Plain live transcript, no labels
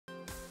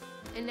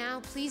And now,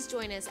 please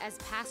join us as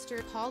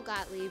Pastor Paul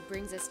Gottlieb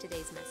brings us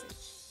today's message.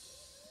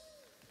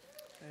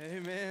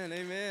 Amen,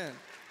 amen.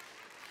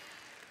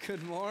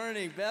 Good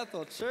morning,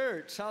 Bethel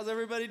Church. How's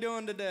everybody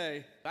doing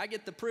today? I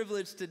get the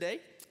privilege today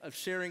of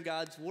sharing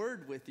God's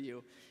Word with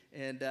you.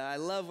 And I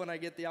love when I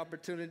get the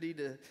opportunity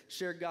to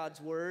share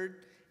God's Word.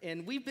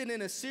 And we've been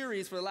in a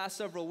series for the last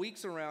several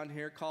weeks around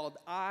here called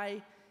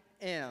I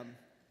Am.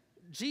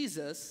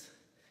 Jesus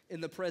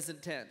in the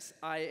present tense,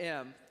 I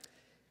am.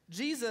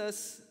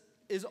 Jesus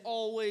is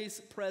always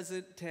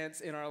present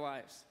tense in our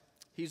lives.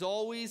 He's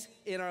always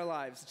in our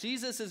lives.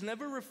 Jesus is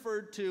never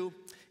referred to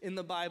in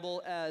the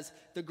Bible as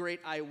the great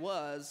I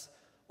was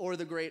or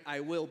the great I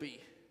will be.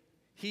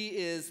 He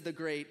is the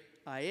great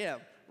I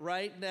am,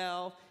 right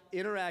now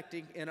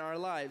interacting in our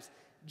lives.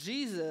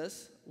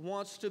 Jesus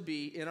wants to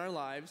be in our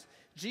lives.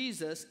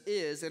 Jesus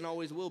is and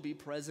always will be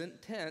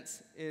present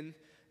tense in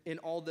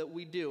all that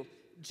we do.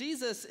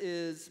 Jesus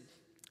is,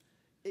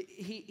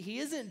 he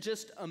isn't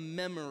just a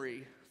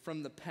memory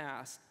from the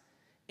past,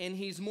 and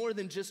he's more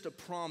than just a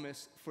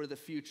promise for the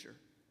future.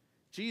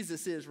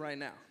 Jesus is right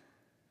now.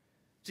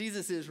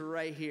 Jesus is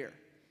right here.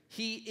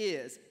 He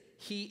is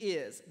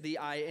the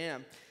I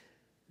am.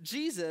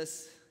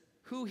 Jesus,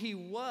 who he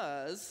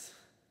was,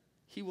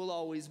 he will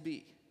always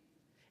be.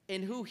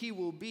 And who he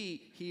will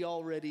be, he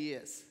already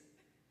is.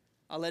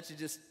 I'll let you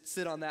just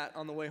sit on that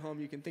on the way home.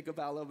 You can think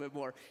about it a little bit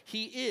more.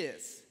 He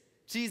is.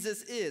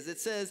 Jesus is. It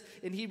says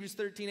in Hebrews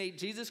 13:8,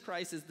 Jesus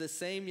Christ is the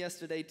same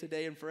yesterday,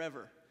 today, and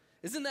forever.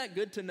 Isn't that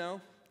good to know?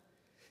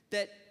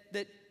 That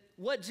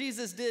what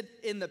Jesus did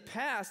in the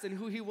past and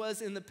who he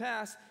was in the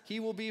past, he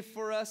will be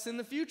for us in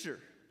the future.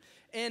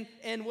 And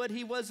what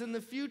he was in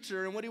the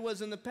future and what he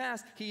was in the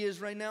past, he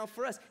is right now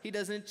for us. He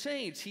doesn't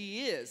change.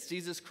 He is.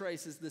 Jesus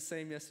Christ is the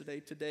same yesterday,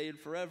 today, and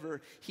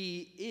forever.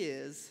 He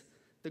is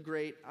the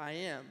great I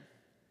am.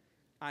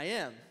 I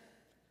am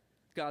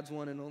God's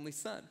one and only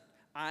Son.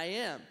 I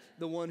am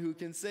the one who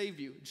can save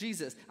you,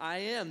 Jesus. I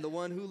am the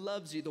one who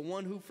loves you, the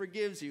one who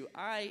forgives you.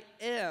 I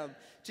am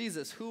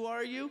Jesus. Who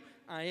are you?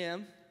 I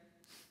am.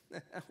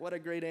 What a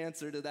great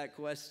answer to that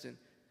question.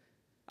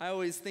 I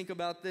always think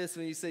about this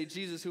when you say,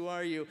 Jesus, who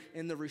are you?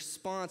 And the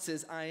response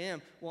is, I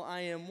am. Well,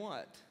 I am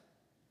what?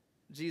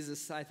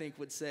 Jesus, I think,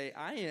 would say,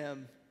 I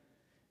am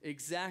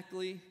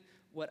exactly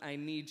what I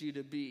need you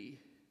to be,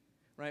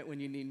 right when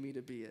you need me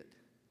to be it.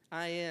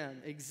 I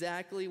am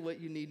exactly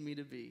what you need me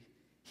to be.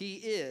 He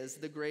is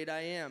the great I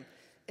am.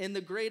 And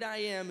the great I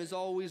am is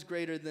always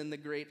greater than the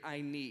great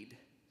I need.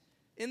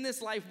 In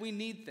this life, we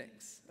need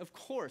things. Of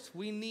course,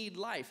 we need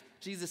life.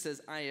 Jesus says,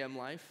 I am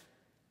life.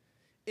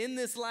 In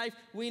this life,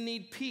 we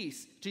need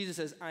peace. Jesus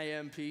says, I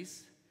am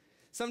peace.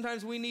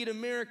 Sometimes we need a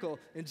miracle,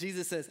 and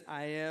Jesus says,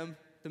 I am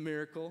the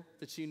miracle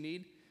that you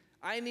need.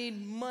 I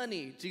need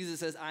money.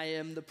 Jesus says, I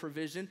am the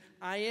provision.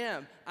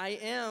 I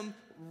am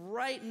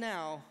right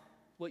now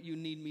what you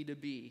need me to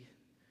be.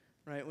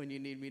 Right when you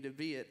need me to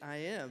be it. I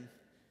am.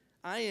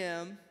 I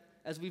am,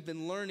 as we've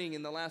been learning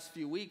in the last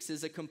few weeks,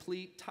 is a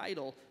complete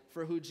title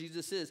for who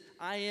Jesus is.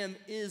 I am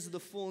is the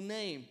full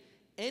name.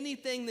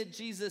 Anything that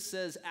Jesus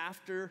says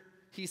after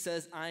he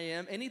says I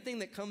am, anything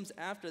that comes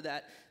after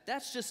that,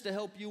 that's just to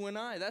help you and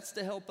I. That's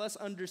to help us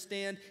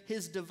understand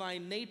his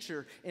divine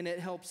nature, and it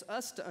helps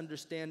us to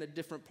understand a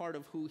different part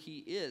of who he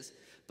is.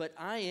 But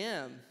I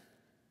am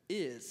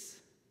is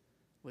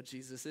what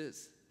Jesus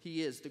is.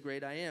 He is the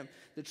great I am.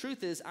 The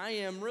truth is, I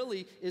am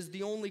really is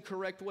the only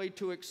correct way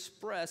to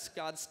express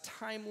God's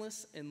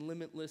timeless and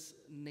limitless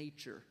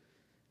nature.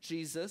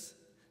 Jesus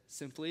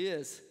simply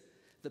is.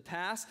 The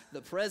past, the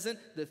present,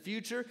 the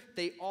future,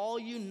 they all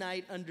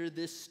unite under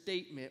this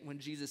statement when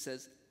Jesus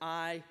says,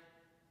 I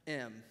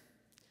am.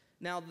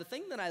 Now, the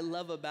thing that I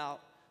love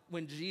about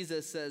when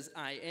Jesus says,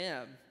 I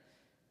am,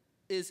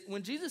 is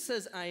when Jesus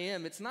says, I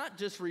am, it's not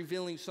just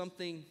revealing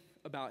something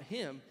about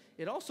him,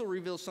 it also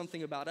reveals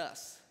something about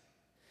us.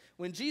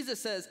 When Jesus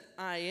says,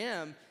 I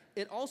am,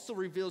 it also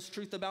reveals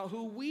truth about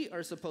who we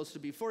are supposed to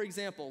be. For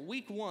example,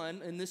 week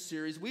 1 in this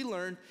series, we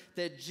learned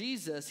that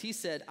Jesus, he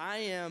said, I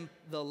am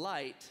the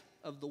light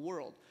of the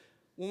world.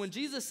 Well, when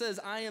Jesus says,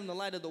 I am the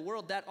light of the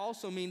world, that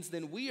also means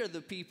then we are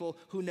the people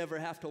who never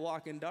have to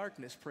walk in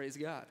darkness, praise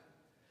God.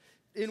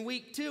 In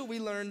week 2, we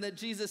learned that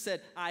Jesus said,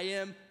 I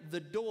am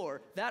the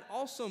door. That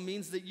also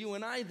means that you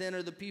and I then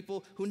are the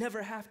people who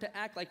never have to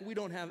act like we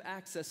don't have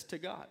access to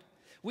God.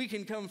 We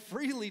can come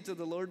freely to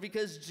the Lord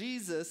because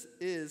Jesus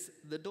is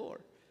the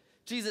door.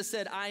 Jesus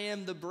said, I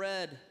am the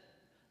bread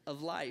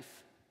of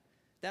life.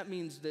 That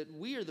means that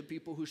we are the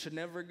people who should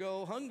never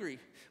go hungry.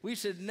 We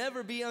should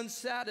never be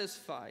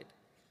unsatisfied.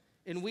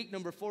 In week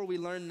number 4, we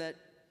learned that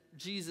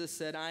Jesus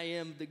said, I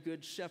am the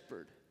good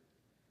shepherd.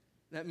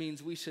 That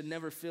means we should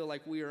never feel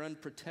like we are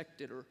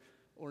unprotected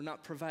or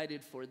not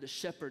provided for. The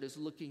shepherd is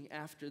looking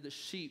after the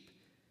sheep.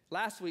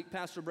 Last week,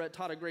 Pastor Brett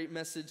taught a great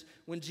message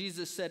when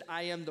Jesus said,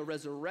 I am the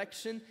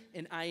resurrection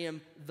and I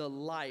am the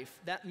life.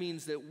 That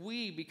means that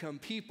we become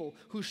people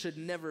who should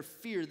never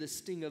fear the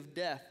sting of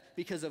death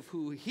because of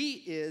who he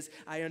is.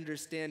 I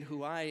understand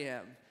who I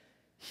am.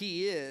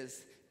 He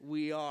is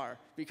we are.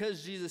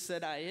 Because Jesus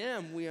said, I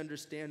am, we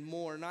understand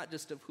more, not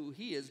just of who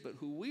he is, but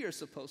who we are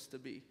supposed to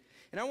be.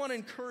 And I want to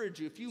encourage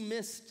you, if you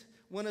missed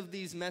one of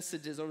these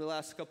messages over the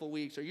last couple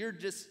weeks, or you're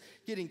just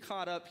getting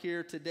caught up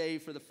here today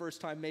for the first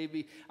time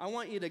maybe, I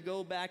want you to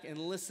go back and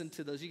listen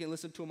to those. You can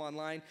listen to them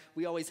online.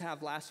 We always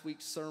have last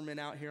week's sermon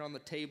out here on the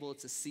table.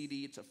 It's a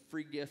CD. It's a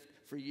free gift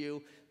for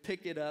you.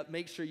 Pick it up.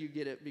 Make sure you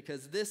get it,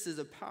 because this is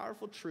a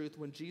powerful truth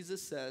when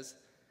Jesus says,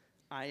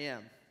 I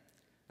am.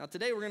 Now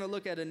today we're going to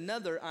look at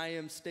another I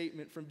am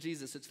statement from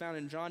Jesus. It's found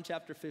in John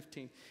chapter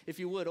 15. If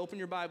you would, open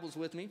your Bibles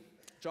with me.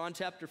 John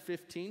chapter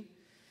 15.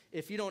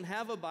 If you don't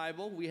have a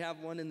Bible, we have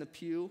one in the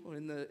pew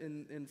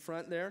in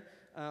front there.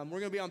 We're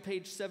going to be on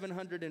page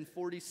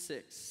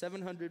 746.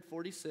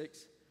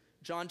 746,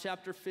 John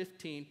chapter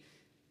 15.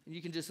 And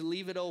you can just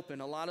leave it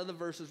open. A lot of the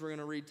verses we're going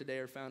to read today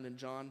are found in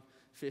John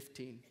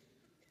 15.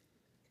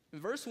 In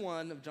verse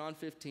 1 of John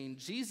 15,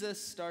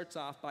 Jesus starts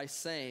off by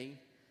saying,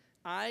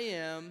 I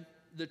am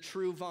the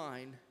true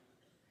vine,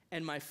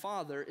 and my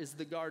Father is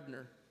the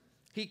gardener.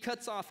 He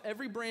cuts off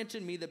every branch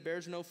in me that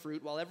bears no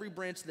fruit, while every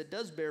branch that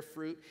does bear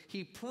fruit,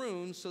 he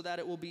prunes so that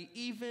it will be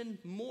even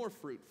more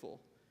fruitful.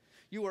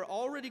 You are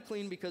already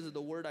clean because of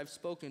the word I've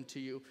spoken to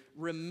you.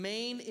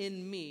 Remain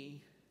in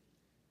me,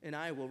 and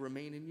I will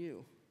remain in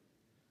you.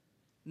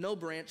 No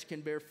branch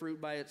can bear fruit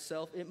by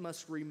itself. It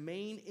must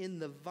remain in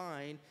the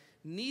vine.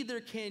 Neither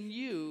can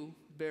you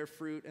bear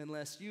fruit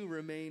unless you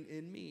remain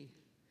in me.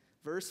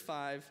 Verse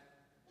 5,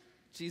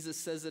 Jesus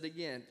says it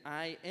again.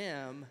 I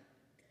am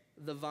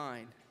the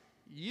vine.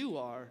 You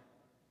are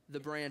the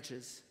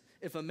branches.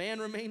 If a man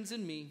remains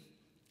in me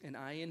and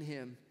I in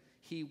him,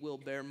 he will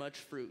bear much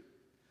fruit.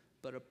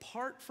 But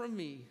apart from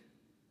me,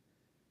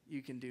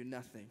 you can do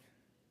nothing.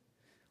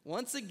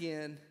 Once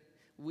again,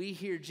 we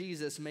hear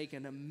Jesus make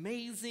an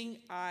amazing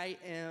I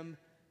am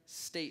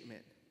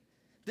statement.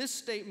 This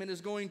statement is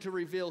going to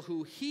reveal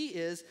who he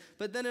is,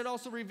 but then it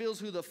also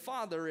reveals who the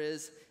Father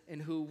is and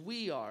who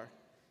we are.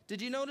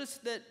 Did you notice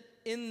that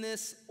in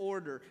this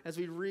order, as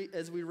we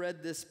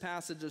read this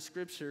passage of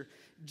Scripture,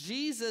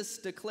 Jesus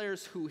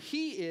declares who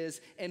he is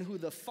and who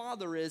the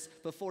Father is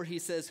before he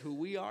says who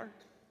we are?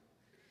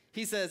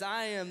 He says,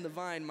 I am the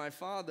vine, my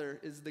Father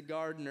is the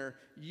gardener,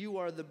 you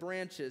are the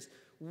branches.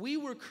 We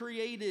were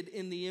created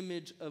in the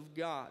image of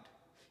God.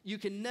 You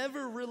can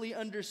never really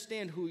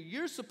understand who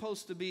you're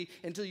supposed to be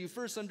until you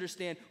first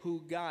understand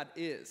who God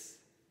is.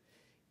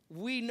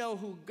 We know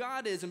who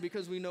God is, and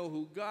because we know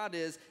who God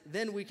is,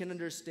 then we can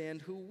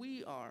understand who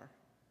we are.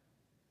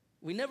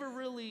 We never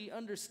really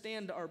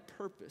understand our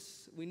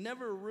purpose. We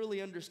never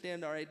really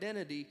understand our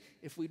identity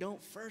if we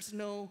don't first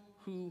know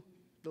who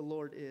the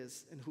Lord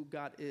is and who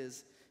God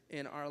is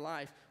in our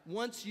life.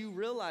 Once you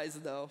realize,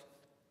 though,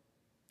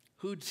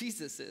 who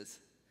Jesus is,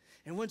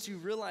 and once you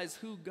realize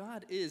who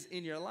God is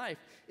in your life,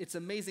 it's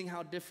amazing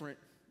how different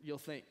you'll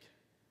think.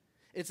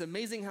 It's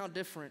amazing how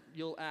different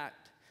you'll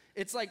act.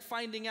 It's like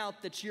finding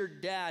out that your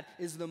dad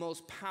is the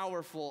most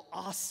powerful,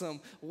 awesome,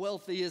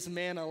 wealthiest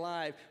man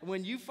alive.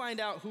 When you find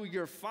out who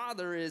your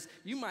father is,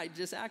 you might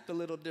just act a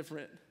little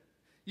different.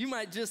 You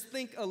might just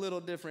think a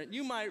little different.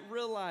 You might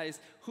realize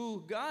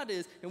who God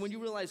is, and when you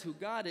realize who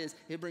God is,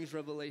 it brings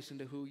revelation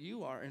to who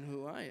you are and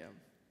who I am.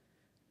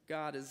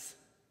 God is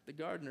the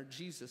gardener,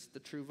 Jesus, the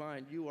true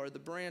vine. You are the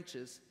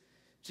branches.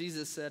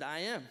 Jesus said, I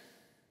am.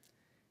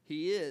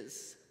 He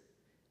is,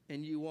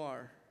 and you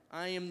are.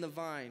 I am the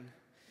vine.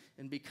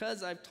 And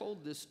because I've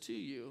told this to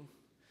you,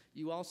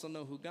 you also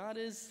know who God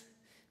is,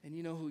 and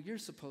you know who you're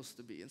supposed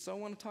to be. And so I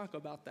want to talk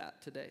about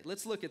that today.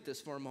 Let's look at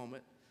this for a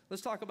moment.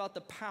 Let's talk about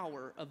the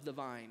power of the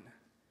vine.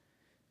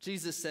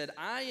 Jesus said,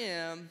 I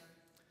am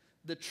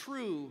the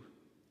true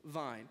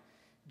vine.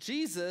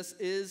 Jesus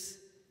is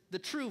the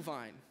true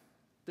vine,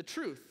 the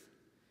truth.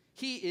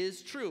 He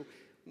is true.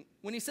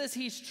 When he says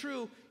he's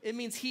true, it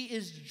means he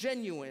is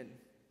genuine.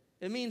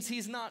 It means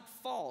he's not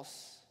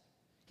false.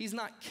 He's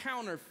not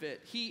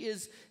counterfeit. He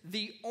is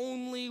the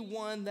only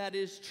one that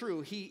is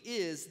true. He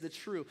is the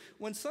true.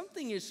 When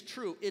something is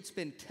true, it's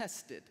been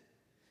tested.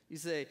 You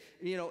say,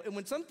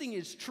 when something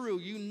is true,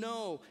 you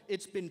know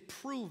it's been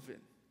proven.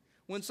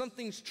 When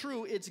something's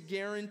true, it's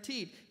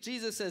guaranteed.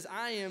 Jesus says,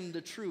 I am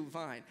the true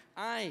vine.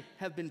 I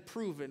have been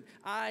proven.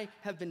 I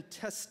have been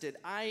tested.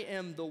 I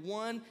am the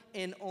one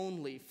and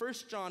only. 1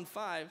 John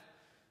 5,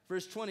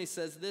 verse 20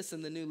 says this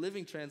in the New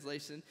Living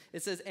Translation.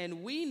 It says,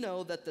 and we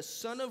know that the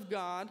Son of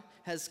God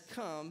has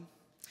come,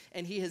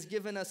 and he has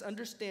given us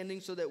understanding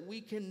so that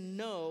we can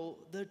know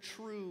the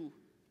true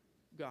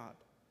God.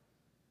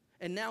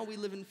 And now we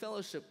live in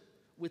fellowship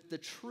with the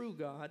true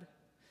God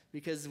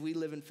because we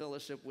live in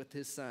fellowship with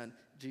his Son,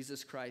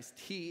 Jesus Christ.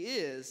 He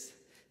is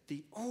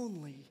the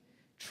only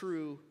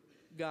true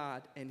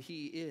God, and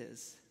he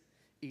is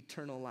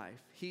eternal life.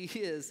 He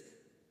is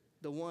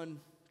the one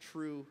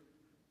true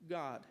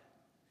God.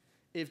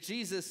 If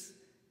Jesus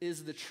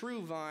is the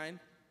true vine,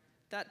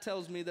 that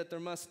tells me that there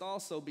must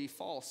also be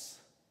false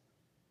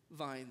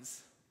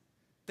vines,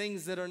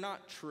 things that are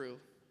not true,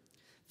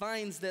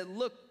 vines that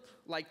look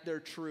like they're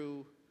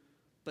true,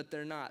 but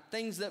they're not,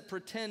 things that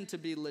pretend to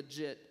be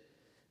legit,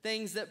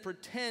 Things that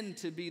pretend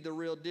to be the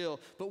real deal.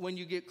 But when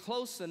you get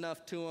close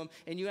enough to them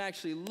and you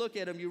actually look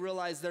at them, you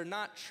realize they're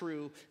not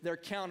true, they're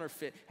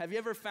counterfeit. Have you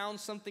ever found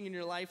something in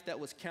your life that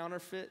was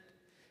counterfeit?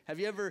 Have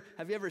you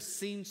ever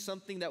seen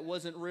something that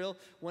wasn't real?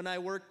 When I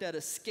worked at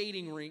a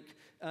skating rink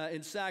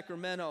in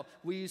Sacramento,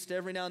 we used to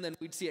every now and then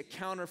we'd see a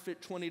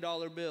counterfeit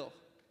 $20 bill.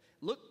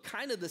 Looked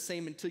kind of the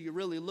same until you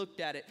really looked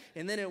at it,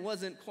 and then it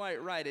wasn't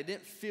quite right. It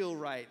didn't feel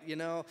right, you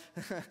know.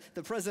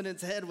 The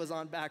president's head was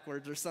on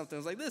backwards or something. I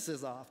was like, this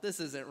is off. This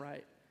isn't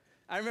right.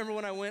 I remember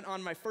when I went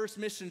on my first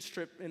missions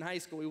trip in high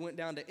school, we went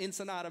down to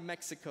Ensenada,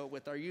 Mexico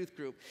with our youth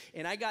group.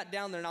 And I got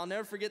down there, and I'll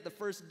never forget the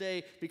first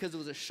day because it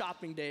was a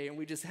shopping day, and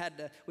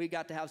we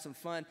got to have some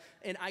fun.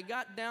 And I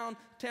got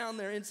downtown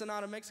there,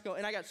 Ensenada, Mexico,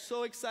 and I got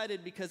so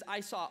excited because I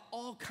saw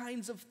all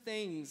kinds of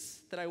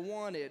things that I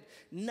wanted.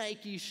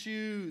 Nike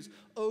shoes,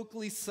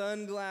 Oakley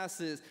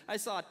sunglasses. I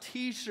saw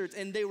t-shirts,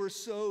 and they were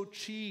so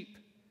cheap.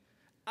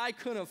 I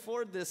couldn't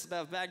afford this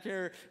stuff back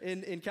here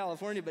in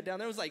California, but down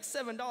there it was like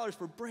 $7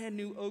 for brand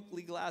new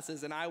Oakley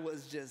glasses, and I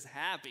was just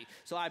happy.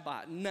 So I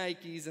bought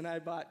Nikes, and I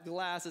bought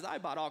glasses. I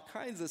bought all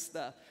kinds of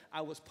stuff.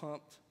 I was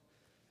pumped.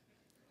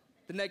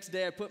 The next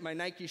day I put my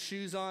Nike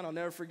shoes on. I'll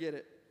never forget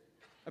it.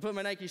 I put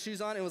my Nike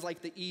shoes on. It was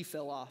like the E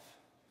fell off.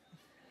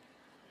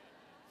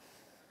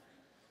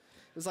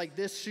 It was like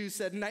this shoe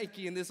said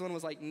Nike, and this one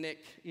was like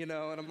Nick, you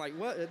know, and I'm like,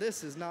 what?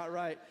 This is not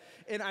right.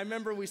 And I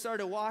remember we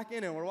started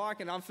walking, and we're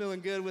walking. I'm feeling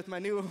good with my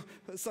new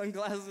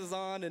sunglasses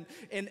on,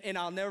 and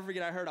I'll never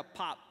forget, I heard a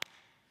pop,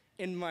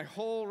 and my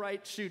whole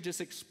right shoe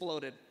just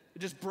exploded. It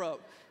just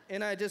broke.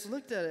 And I just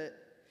looked at it,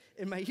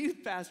 and my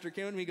youth pastor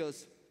came to me and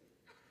goes,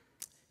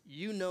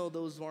 you know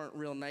those weren't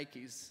real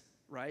Nikes,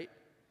 right?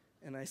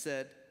 And I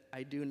said,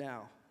 I do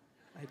now.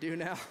 I do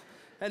now.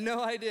 I had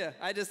no idea.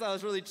 I just thought it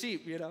was really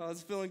cheap, you know. I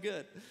was feeling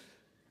good.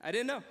 I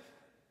didn't know.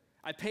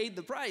 I paid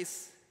the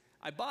price.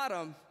 I bought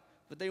them,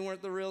 but they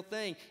weren't the real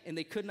thing, and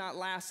they could not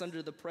last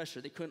under the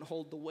pressure. They couldn't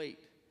hold the weight.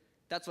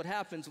 That's what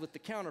happens with the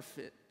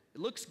counterfeit. It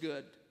looks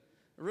good.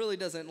 It really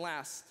doesn't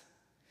last.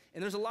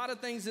 And there's a lot of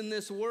things in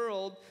this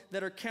world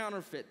that are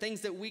counterfeit,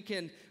 things that we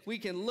can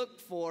look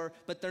for,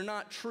 but they're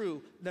not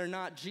true. They're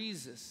not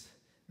Jesus.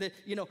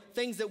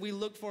 Things that we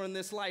look for in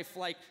this life,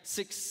 like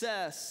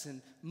success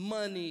and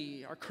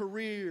money, our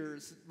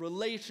careers,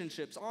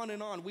 relationships, on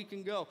and on, we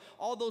can go.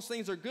 All those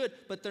things are good,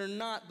 but they're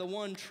not the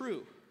one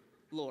true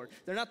Lord.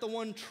 They're not the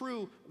one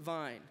true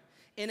vine.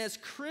 And as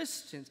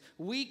Christians,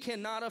 we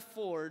cannot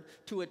afford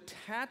to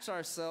attach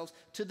ourselves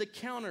to the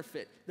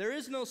counterfeit. There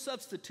is no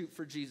substitute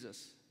for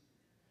Jesus.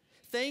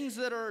 Things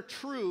that are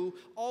true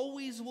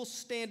always will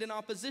stand in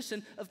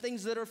opposition of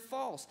things that are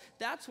false.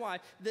 That's why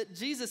that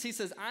Jesus, he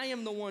says, I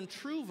am the one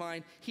true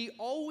vine. He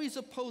always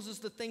opposes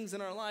the things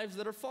in our lives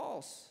that are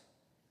false.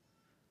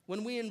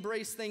 When we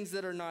embrace things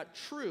that are not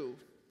true,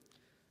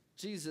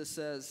 Jesus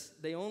says,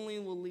 they only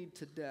will lead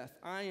to death.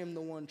 I am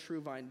the one true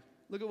vine.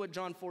 Look at what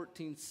John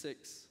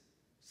 14:6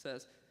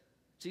 says.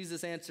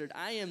 Jesus answered,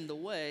 I am the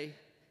way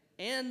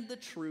and the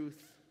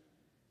truth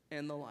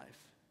and the life.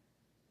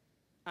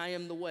 I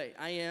am the way.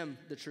 I am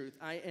the truth.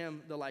 I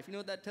am the life. You know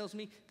what that tells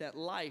me? That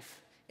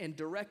life and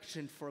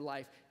direction for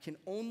life can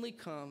only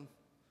come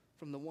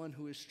from the one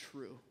who is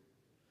true.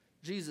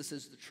 Jesus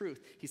is the truth.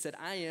 He said,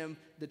 I am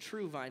the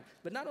true vine.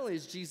 But not only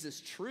is Jesus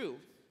true,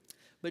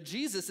 but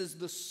Jesus is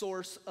the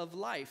source of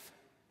life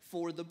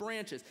for the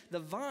branches. The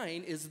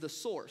vine is the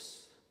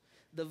source.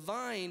 The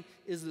vine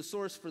is the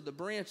source for the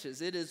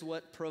branches. It is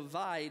what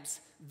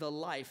provides the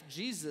life.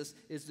 Jesus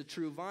is the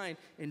true vine,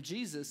 and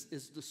Jesus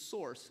is the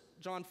source.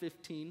 John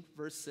 15,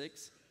 verse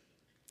 6,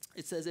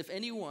 it says, if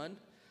anyone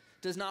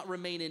does not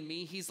remain in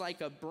me, he's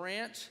like a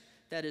branch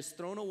that is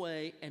thrown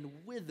away and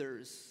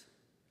withers.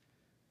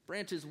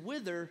 Branches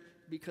wither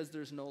because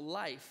there's no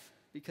life,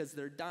 because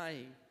they're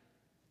dying.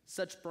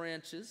 Such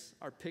branches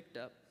are picked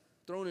up,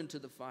 thrown into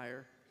the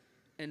fire,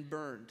 and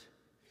burned.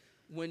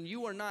 When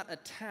you are not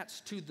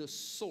attached to the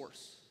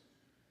source,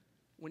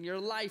 when your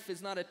life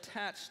is not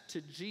attached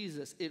to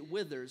Jesus, it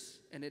withers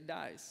and it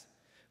dies.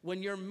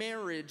 When your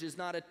marriage is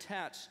not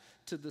attached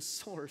to the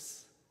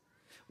source,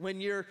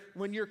 when your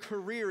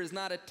career is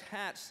not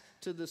attached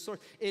to the source,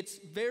 it's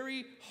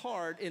very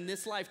hard in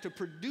this life to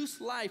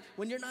produce life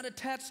when you're not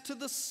attached to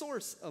the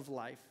source of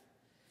life.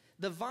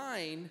 The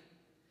vine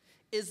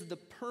is the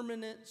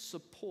permanent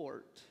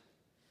support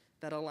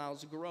that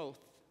allows growth,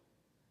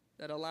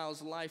 that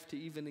allows life to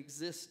even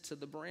exist to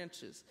the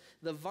branches.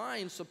 The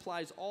vine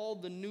supplies all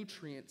the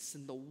nutrients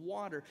and the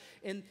water.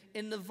 And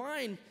the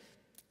vine,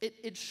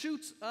 it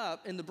shoots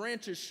up and the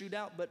branches shoot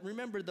out. But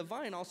remember, the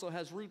vine also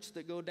has roots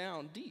that go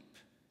down deep.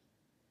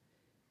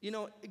 You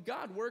know,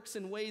 God works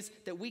in ways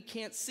that we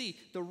can't see.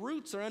 The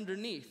roots are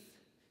underneath.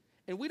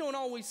 And we don't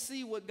always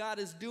see what God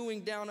is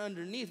doing down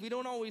underneath. We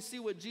don't always see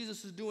what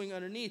Jesus is doing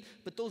underneath,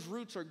 but those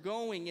roots are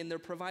going and they're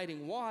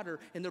providing water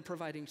and they're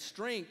providing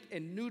strength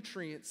and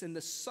nutrients and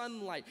the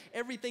sunlight,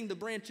 everything the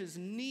branches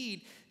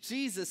need.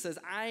 Jesus says,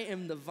 I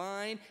am the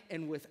vine,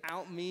 and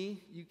without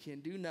me, you can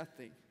do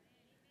nothing.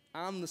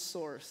 I'm the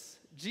source.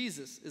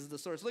 Jesus is the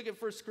source. Look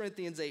at 1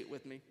 Corinthians 8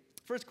 with me.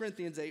 1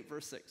 Corinthians 8,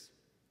 verse 6.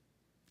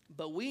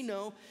 But we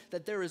know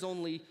that there is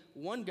only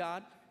one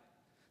God,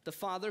 the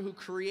Father, who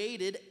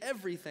created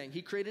everything.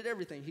 He created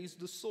everything. He's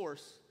the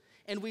source.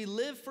 And we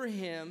live for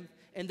him,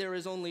 and there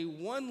is only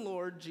one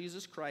Lord,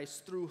 Jesus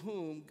Christ, through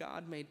whom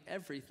God made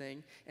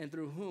everything and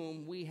through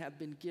whom we have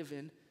been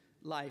given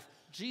life.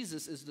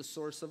 Jesus is the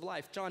source of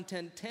life. John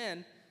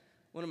 10:10,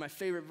 one of my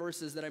favorite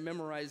verses that I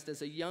memorized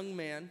as a young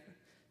man.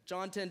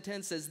 John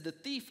 10:10 says, "The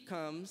thief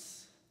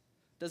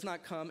does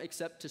not come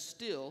except to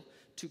steal,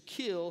 to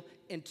kill,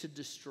 and to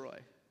destroy."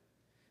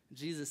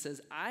 Jesus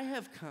says, "I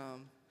have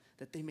come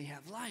that they may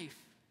have life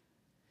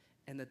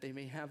and that they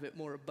may have it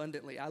more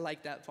abundantly." I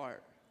like that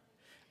part.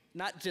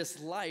 Not just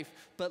life,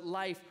 but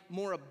life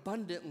more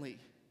abundantly.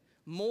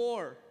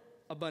 More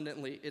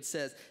abundantly, it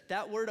says.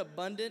 That word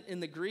abundant in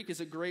the Greek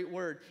is a great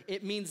word.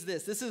 It means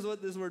this. This is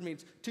what this word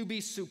means: to be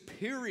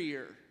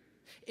superior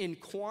in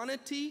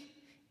quantity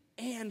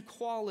and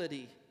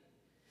quality.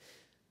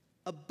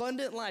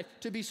 Abundant life,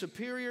 to be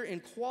superior in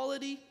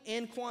quality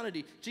and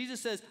quantity.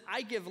 Jesus says,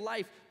 I give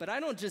life, but I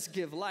don't just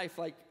give life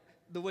like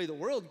the way the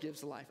world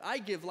gives life. I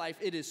give life,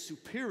 it is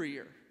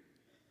superior.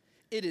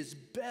 It is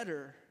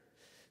better.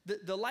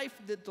 The life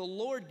that the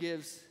Lord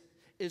gives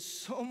is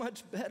so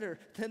much better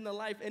than the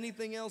life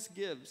anything else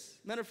gives.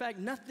 Matter of fact,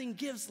 nothing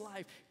gives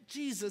life.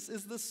 Jesus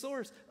is the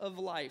source of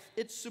life.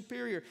 It's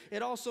superior.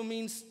 It also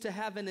means to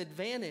have an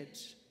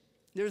advantage.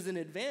 There's an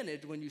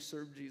advantage when you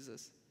serve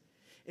Jesus.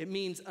 It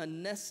means a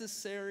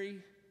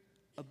necessary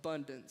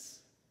abundance.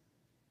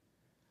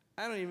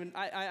 I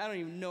don't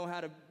even know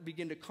how to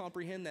begin to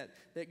comprehend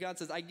that God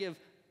says, I give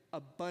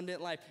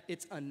abundant life.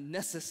 It's a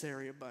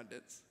necessary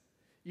abundance.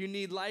 You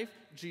need life,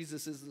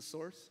 Jesus is the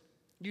source.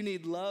 You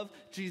need love,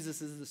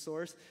 Jesus is the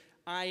source.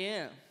 I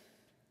am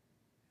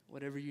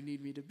whatever you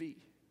need me to be,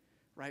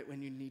 right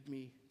when you need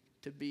me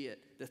to be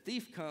it. The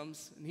thief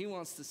comes and he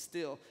wants to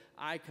steal.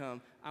 I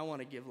come, I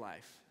want to give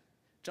life.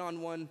 John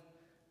 1,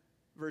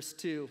 verse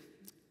 2,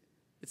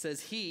 it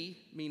says, he,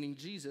 meaning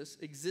Jesus,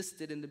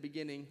 existed in the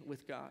beginning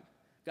with God.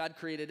 God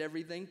created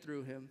everything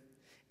through him,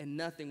 and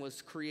nothing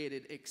was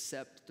created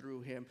except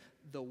through him.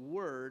 The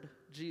Word,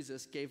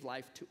 Jesus, gave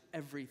life to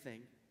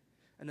everything.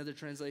 Another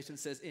translation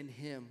says, in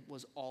him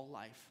was all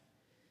life.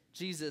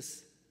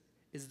 Jesus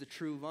is the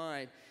true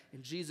vine,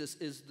 and Jesus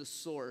is the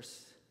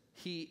source.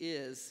 He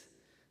is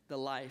the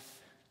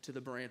life to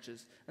the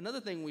branches. Another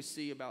thing we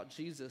see about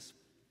Jesus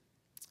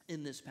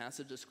in this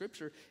passage of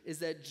Scripture is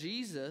that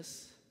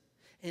Jesus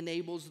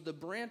enables the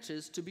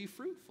branches to be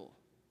fruitful.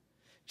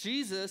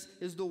 Jesus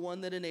is the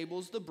one that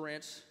enables the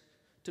branch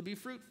to be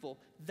fruitful.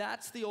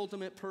 That's the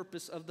ultimate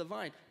purpose of the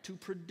vine, to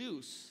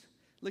produce.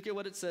 Look at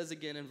what it says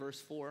again in verse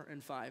 4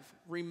 and 5.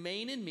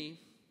 Remain in me,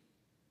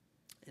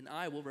 and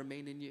I will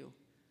remain in you.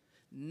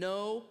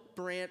 No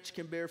branch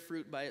can bear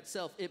fruit by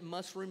itself. It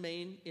must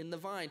remain in the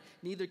vine.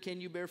 Neither can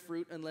you bear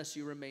fruit unless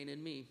you remain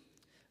in me.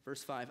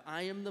 Verse 5,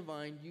 I am the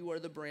vine, you are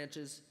the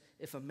branches.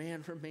 If a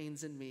man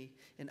remains in me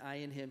and I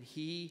in him,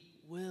 he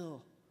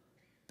will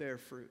bear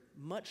fruit,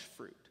 much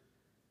fruit.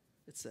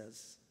 It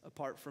says,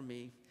 apart from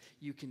me,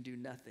 you can do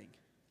nothing.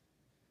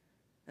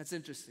 That's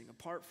interesting.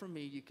 Apart from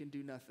me, you can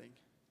do nothing.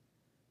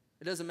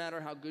 It doesn't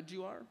matter how good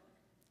you are.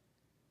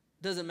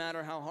 It doesn't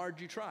matter how hard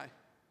you try.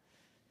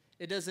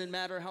 It doesn't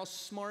matter how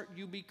smart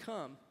you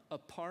become.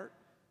 Apart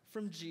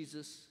from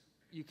Jesus,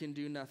 you can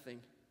do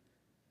nothing.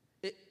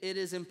 It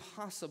is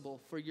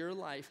impossible for your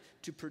life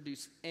to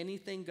produce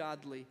anything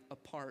godly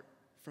apart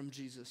from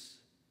Jesus.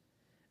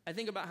 I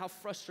think about how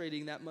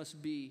frustrating that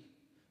must be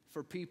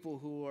for people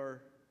who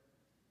are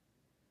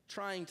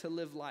trying to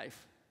live life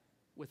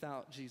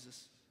without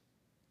Jesus,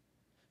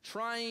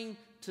 trying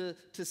to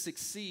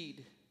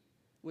succeed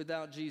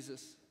without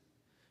Jesus,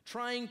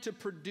 trying to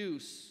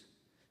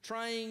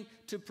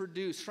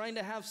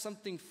have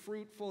something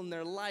fruitful in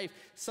their life,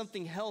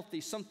 something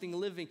healthy, something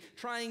living,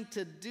 trying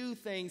to do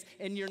things,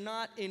 and you're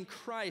not in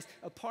Christ.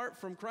 Apart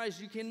from Christ,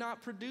 you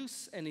cannot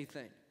produce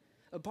anything.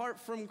 Apart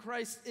from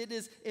Christ, it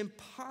is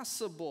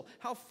impossible.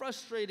 How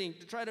frustrating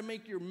to try to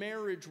make your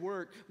marriage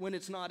work when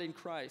it's not in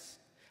Christ.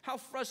 How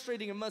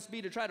frustrating it must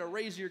be to try to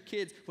raise your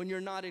kids when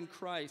you're not in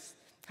Christ.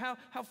 How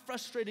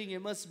frustrating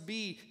it must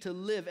be to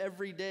live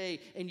every day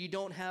and you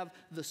don't have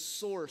the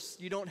source,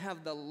 you don't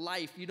have the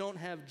life, you don't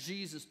have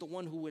Jesus, the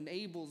one who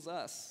enables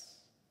us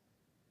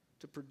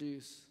to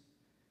produce.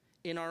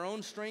 In our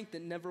own strength,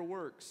 it never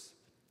works.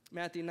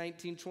 Matthew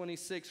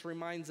 19:26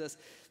 reminds us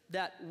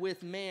that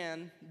with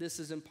man, this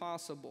is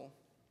impossible,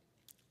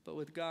 but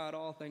with God,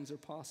 all things are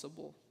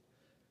possible.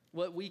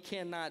 What we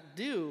cannot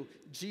do,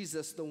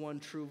 Jesus, the one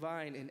true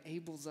vine,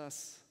 enables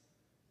us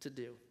to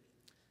do.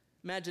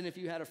 Imagine if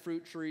you had a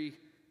fruit tree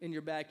in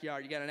your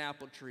backyard. You got an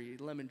apple tree,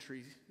 lemon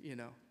tree,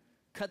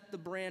 Cut the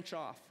branch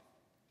off,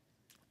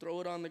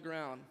 throw it on the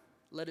ground,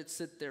 let it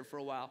sit there for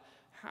a while.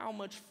 How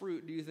much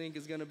fruit do you think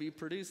is going to be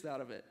produced out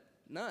of it?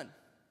 None.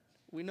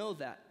 We know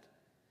that.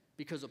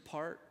 Because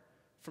apart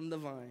from the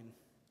vine,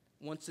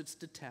 once it's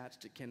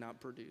detached, it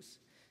cannot produce.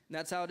 And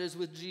that's how it is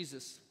with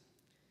Jesus.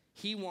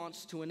 He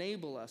wants to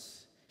enable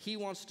us. He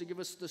wants to give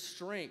us the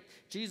strength.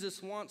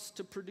 Jesus wants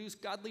to produce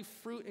godly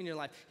fruit in your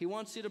life. He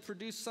wants you to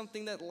produce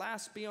something that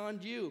lasts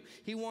beyond you.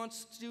 He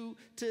wants to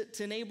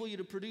enable you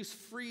to produce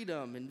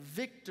freedom and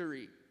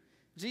victory.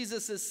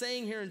 Jesus is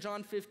saying here in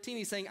John 15,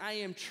 he's saying, I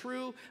am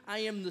true, I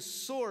am the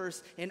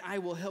source, and I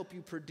will help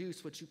you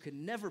produce what you could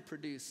never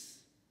produce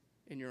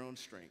in your own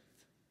strength.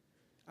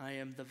 I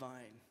am the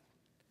vine.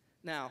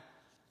 Now,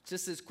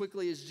 just as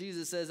quickly as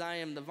Jesus says, I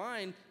am the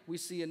vine, we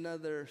see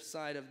another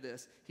side of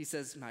this. He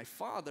says, my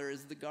Father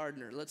is the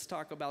gardener. Let's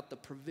talk about the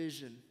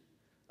provision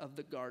of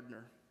the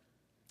gardener.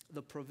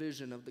 The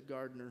provision of the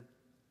gardener.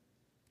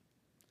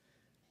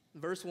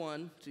 Verse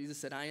 1, Jesus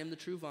said, I am the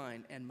true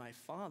vine, and my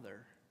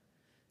Father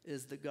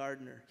is the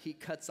gardener. He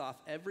cuts off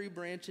every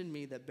branch in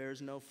me that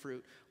bears no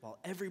fruit, while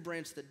every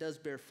branch that does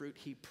bear fruit,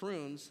 he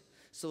prunes,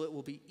 so it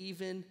will be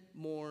even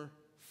more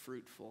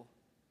fruitful.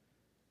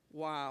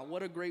 Wow,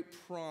 what a great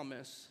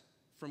promise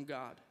from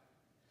God.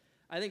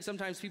 I think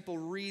sometimes people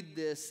read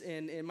this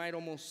and it might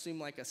almost seem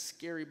like a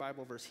scary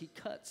Bible verse. He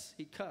cuts,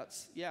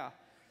 yeah.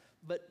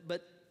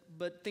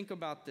 But think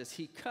about this.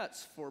 He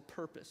cuts for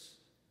purpose.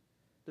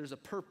 There's a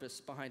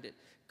purpose behind it.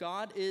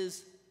 God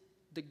is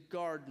the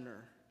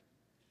gardener.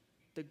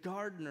 The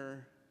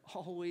gardener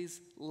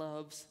always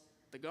loves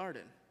the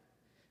garden.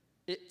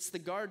 It's the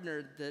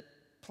gardener that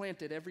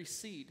planted every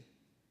seed.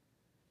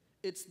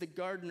 It's the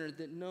gardener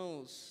that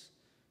knows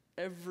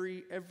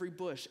every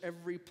bush,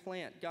 every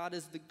plant. God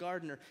is the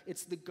gardener.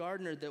 It's the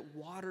gardener that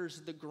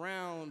waters the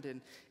ground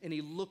and he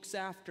looks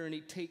after and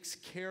he takes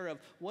care of.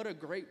 What a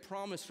great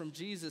promise from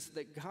Jesus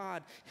that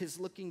God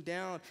is looking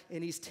down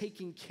and he's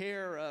taking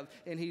care of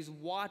and he's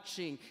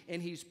watching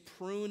and he's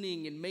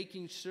pruning and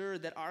making sure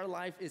that our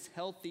life is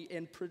healthy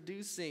and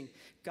producing.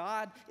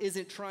 God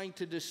isn't trying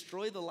to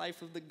destroy the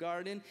life of the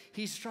garden.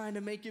 He's trying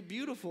to make it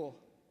beautiful.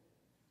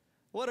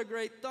 What a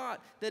great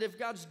thought that if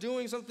God's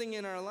doing something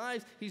in our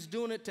lives, he's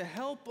doing it to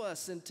help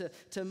us and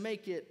to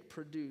make it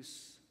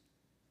produce.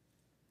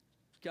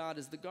 God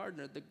is the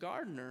gardener. The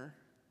gardener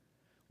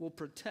will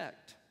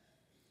protect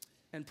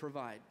and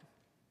provide.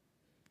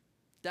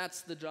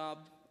 That's the job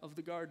of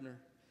the gardener.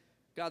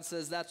 God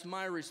says, that's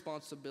my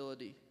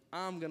responsibility.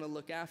 I'm going to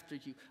look after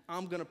you.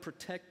 I'm going to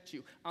protect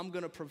you. I'm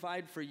going to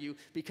provide for you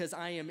because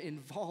I am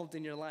involved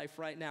in your life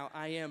right now.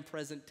 I am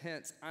present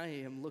tense. I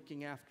am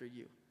looking after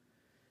you.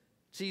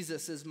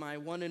 Jesus is my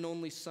one and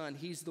only Son.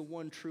 He's the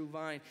one true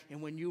vine. And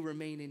when you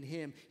remain in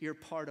him, you're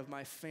part of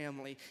my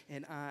family.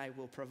 And I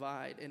will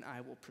provide and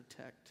I will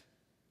protect.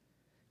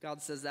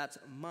 God says that's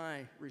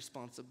my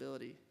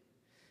responsibility,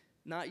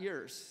 not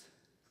yours.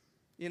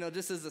 You know,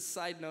 just as a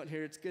side note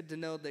here, it's good to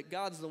know that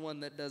God's the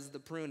one that does the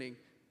pruning,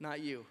 not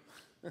you,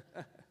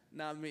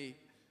 not me.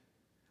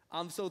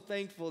 I'm so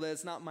thankful that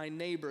it's not my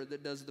neighbor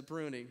that does the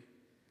pruning.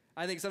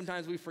 I think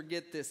sometimes we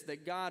forget this,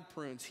 that God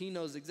prunes. He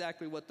knows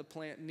exactly what the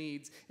plant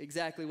needs,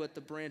 exactly what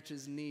the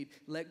branches need.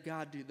 Let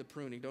God do the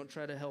pruning. Don't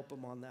try to help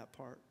him on that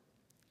part.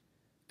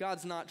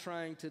 God's not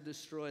trying to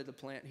destroy the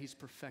plant. He's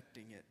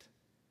perfecting it.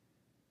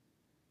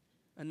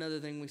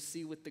 Another thing we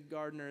see with the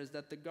gardener is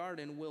that the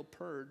garden will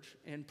purge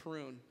and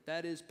prune.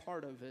 That is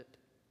part of it.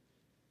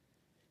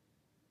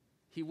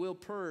 He will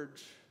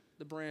purge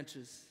the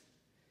branches.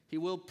 He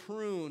will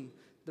prune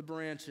the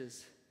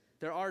branches.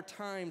 There are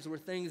times where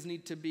things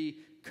need to be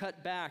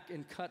cut back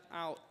and cut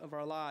out of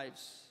our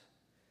lives.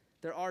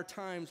 There are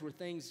times where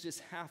things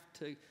just have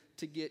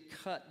to get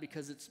cut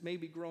because it's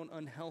maybe grown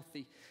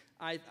unhealthy.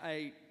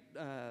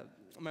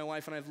 My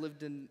wife and I have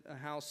lived in a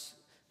house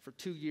for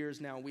 2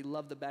 years now. We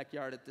love the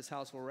backyard at this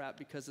house where we're at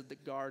because of the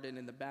garden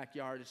in the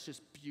backyard. It's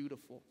just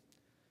beautiful,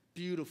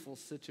 beautiful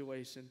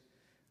situation.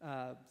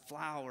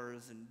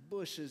 Flowers and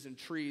bushes and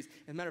trees.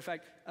 As a matter of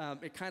fact,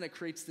 it kind of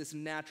creates this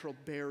natural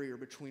barrier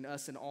between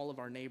us and all of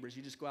our neighbors.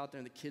 You just go out there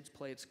and the kids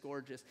play. It's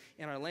gorgeous.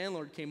 And our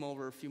landlord came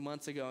over a few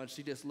months ago and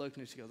she just looked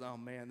and she goes, oh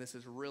man, this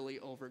is really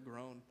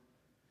overgrown.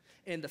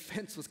 And the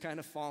fence was kind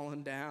of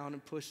falling down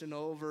and pushing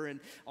over and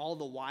all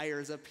the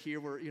wires up here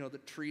were, the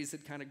trees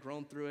had kind of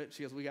grown through it.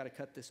 She goes, we got to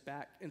cut this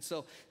back. And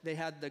so they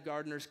had the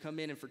gardeners come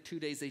in and for 2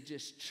 days they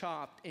just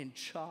chopped and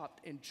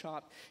chopped and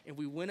chopped. And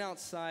we went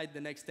outside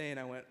the next day and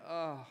I went,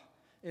 oh,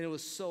 and it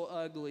was so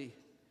ugly.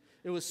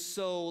 It was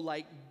so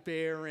like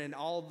barren,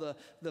 all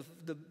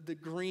the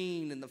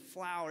green and the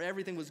flower,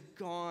 everything was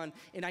gone.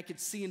 And I could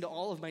see into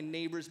all of my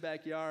neighbors'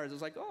 backyards. I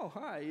was like, oh,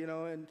 hi,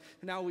 and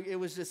now it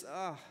was just,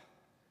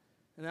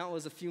 And that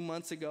was a few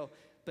months ago.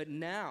 But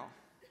now,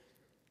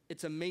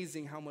 it's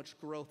amazing how much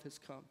growth has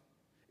come.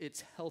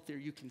 It's healthier.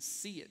 You can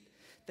see it.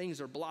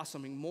 Things are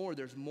blossoming more.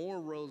 There's more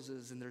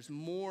roses and there's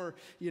more,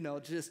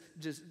 just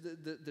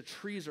the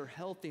trees are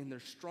healthy and they're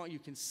strong. You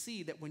can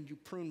see that when you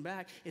prune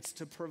back, it's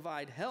to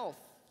provide health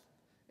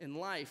in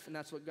life. And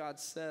that's what God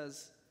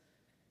says.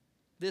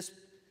 This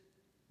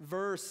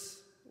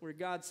verse where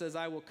God says,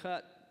 I will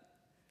cut,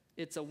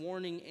 it's a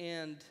warning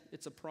and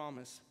it's a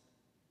promise.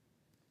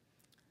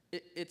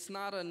 It's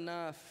not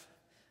enough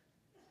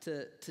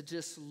to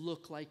just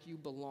look like you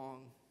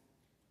belong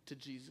to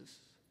Jesus.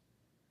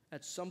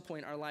 At some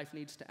point, our life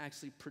needs to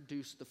actually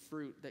produce the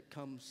fruit that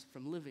comes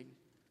from living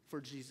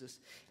for Jesus.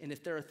 And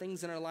if there are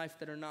things in our life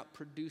that are not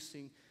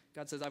producing,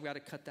 God says, I've got to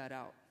cut that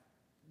out.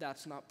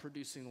 That's not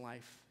producing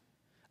life.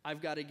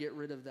 I've got to get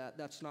rid of that.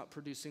 That's not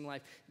producing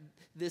life.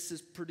 This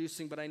is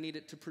producing, but I need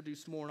it to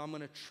produce more, and I'm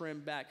going to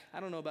trim back. I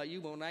don't know about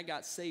you, but when I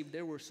got saved,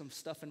 there were some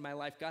stuff in my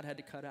life God had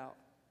to cut out.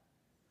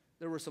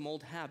 There were some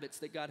old habits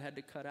that God had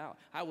to cut out.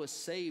 I was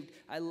saved.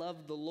 I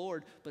loved the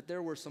Lord, but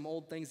there were some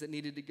old things that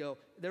needed to go.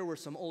 There were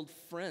some old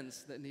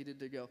friends that needed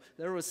to go.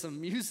 There was some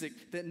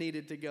music that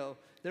needed to go.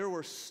 There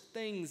were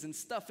things and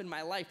stuff in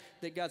my life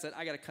that God said,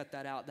 I got to cut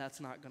that out. That's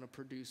not going to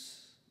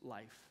produce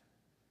life.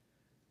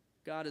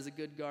 God is a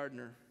good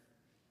gardener,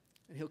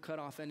 and he'll cut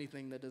off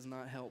anything that does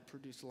not help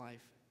produce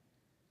life.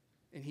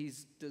 And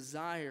his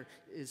desire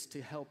is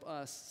to help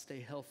us stay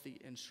healthy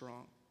and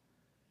strong.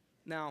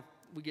 Now,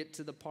 we get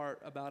to the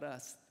part about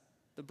us,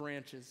 the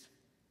branches.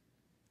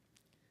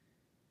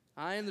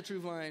 I am the true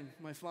vine.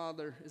 My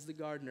Father is the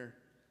gardener.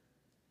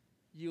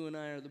 You and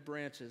I are the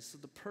branches. So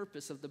the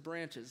purpose of the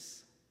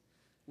branches,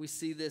 we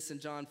see this in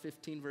John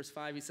 15, verse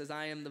 5. He says,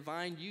 I am the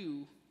vine,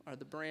 you are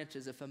the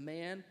branches. If a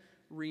man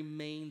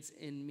remains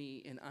in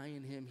me and I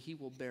in him, he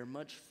will bear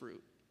much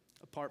fruit.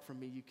 Apart from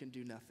me, you can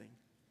do nothing.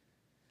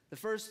 The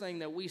first thing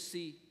that we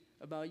see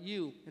about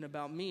you and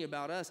about me,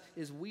 about us,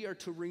 is we are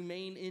to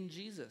remain in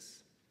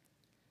Jesus.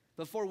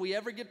 Before we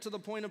ever get to the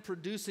point of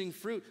producing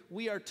fruit,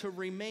 we are to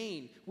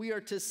remain. We are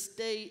to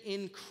stay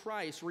in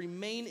Christ.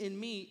 Remain in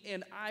me,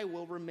 and I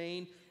will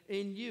remain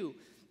in you.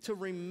 To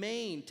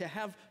remain, to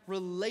have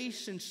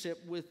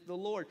relationship with the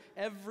Lord.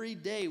 Every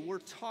day we're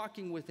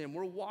talking with him.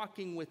 We're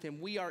walking with him.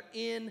 We are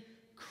in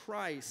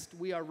Christ.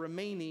 We are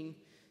remaining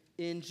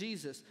in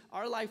Jesus.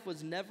 Our life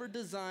was never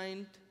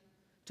designed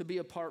to be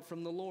apart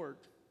from the Lord.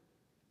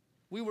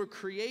 We were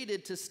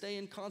created to stay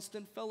in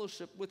constant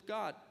fellowship with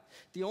God.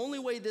 The only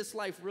way this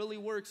life really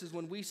works is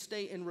when we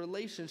stay in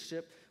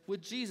relationship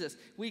with Jesus.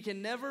 We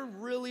can never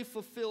really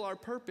fulfill our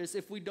purpose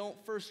if we don't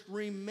first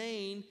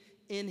remain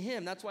in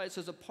him. That's why it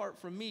says, apart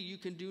from me, you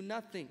can do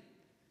nothing.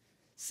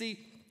 See,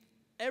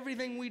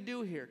 everything we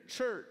do here,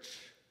 church,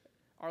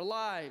 our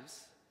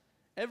lives,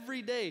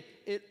 every day,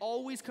 it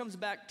always comes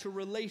back to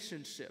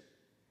relationship.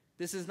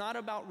 This is not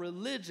about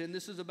religion.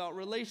 This is about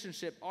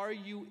relationship. Are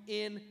you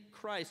in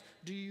Christ?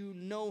 Do you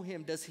know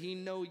him? Does he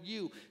know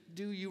you?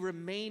 Do you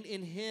remain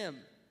in him?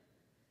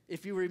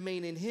 If you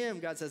remain in him,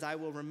 God says, I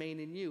will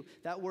remain in you.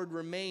 That word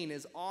remain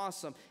is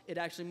awesome. It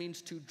actually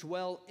means to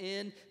dwell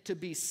in, to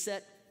be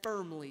set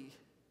firmly,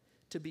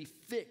 to be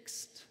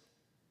fixed.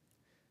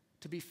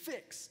 To be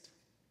fixed.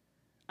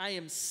 I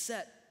am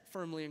set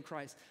firmly in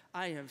Christ.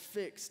 I am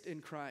fixed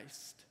in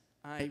Christ.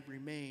 I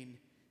remain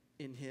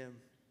in him.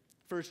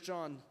 1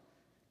 John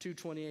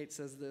 2:28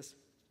 says this,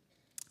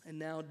 and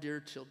now,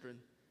 dear children,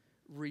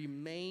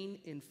 remain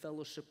in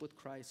fellowship with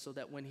Christ so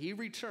that when he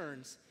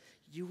returns,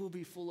 you will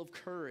be full of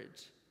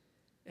courage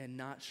and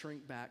not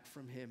shrink back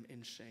from him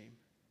in shame.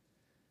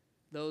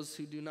 Those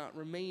who do not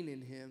remain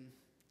in him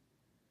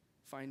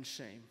find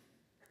shame.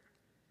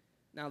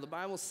 Now, the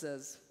Bible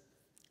says,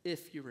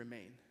 if you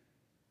remain.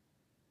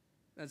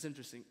 That's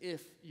interesting.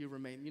 If you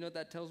remain. You know what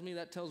that tells me?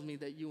 That tells me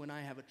that you and I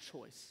have a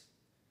choice.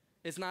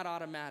 It's not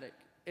automatic.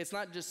 It's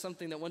not just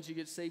something that once you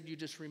get saved, you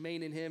just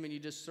remain in him and you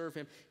just serve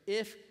him.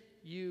 If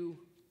you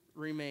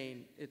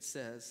remain, it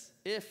says,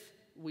 if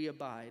we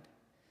abide.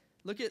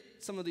 Look at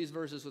some of these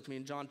verses with me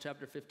in John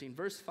chapter 15.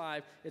 Verse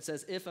 5, it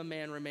says, if a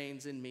man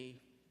remains in me.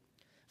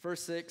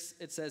 Verse 6,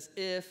 it says,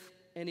 if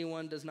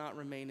anyone does not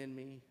remain in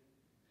me.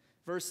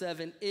 Verse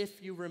 7,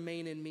 if you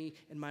remain in me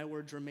and my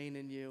words remain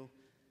in you.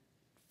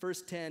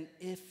 Verse 10,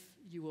 if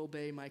you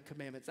obey my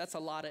commandments. That's a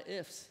lot of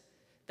ifs.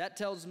 That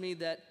tells me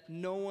that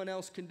no one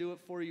else can do it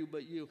for you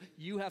but you.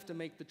 You have to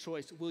make the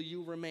choice. Will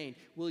you remain?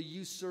 Will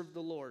you serve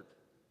the Lord?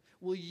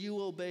 Will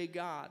you obey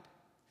God?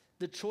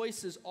 The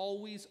choice is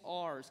always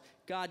ours.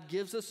 God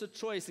gives us a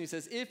choice, and he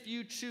says, if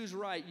you choose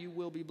right, you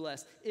will be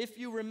blessed. If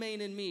you remain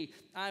in me,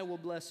 I will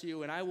bless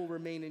you, and I will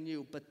remain in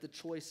you, but the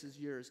choice is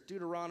yours.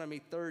 Deuteronomy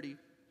 30,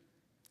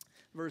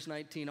 verse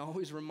 19,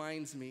 always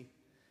reminds me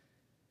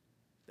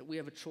that we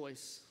have a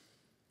choice.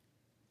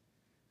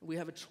 We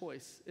have a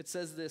choice. It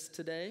says this,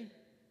 today,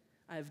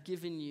 I have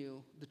given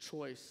you the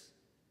choice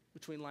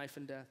between life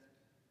and death,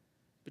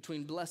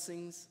 between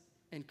blessings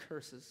and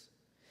curses.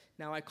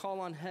 Now I call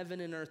on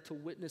heaven and earth to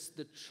witness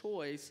the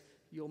choice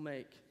you'll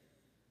make.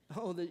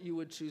 Oh, that you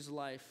would choose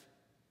life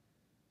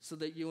so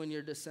that you and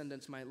your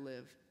descendants might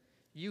live.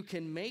 You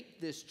can make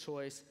this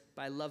choice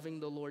by loving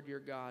the Lord your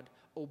God,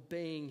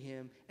 obeying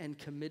him, and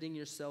committing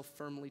yourself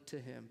firmly to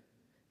him.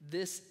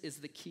 This is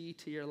the key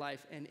to your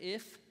life. And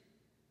if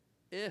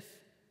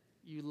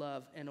you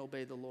love and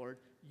obey the Lord,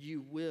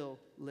 you will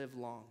live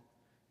long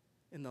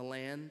in the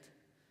land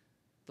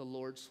the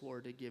Lord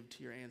swore to give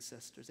to your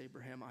ancestors,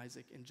 Abraham,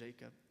 Isaac, and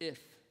Jacob. If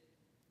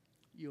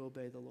you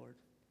obey the Lord,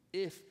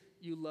 if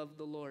you love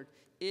the Lord,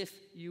 if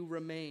you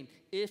remain,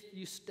 if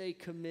you stay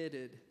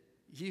committed,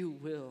 you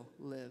will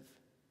live.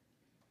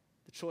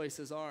 The choice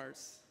is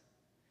ours.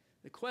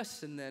 The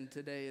question then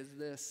today is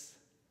this: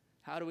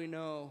 how do we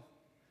know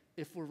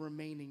if we're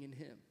remaining in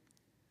him?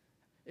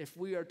 If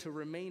we are to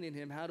remain in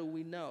him, how do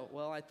we know?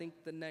 Well, I think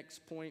the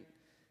next point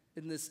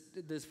in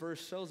this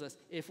verse shows us,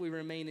 if we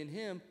remain in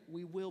him,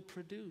 we will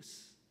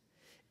produce.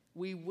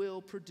 We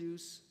will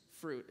produce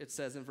fruit. It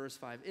says in verse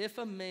 5, if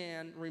a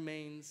man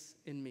remains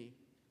in me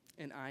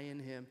and I in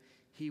him,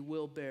 he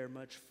will bear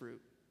much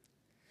fruit.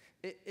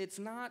 It's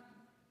not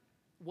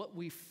what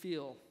we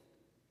feel.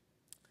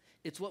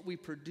 It's what we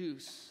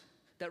produce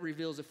that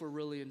reveals if we're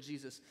really in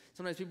Jesus.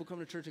 Sometimes people come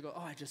to church and go,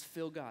 oh, I just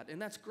feel God. And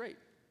that's great.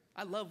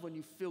 I love when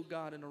you feel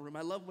God in a room.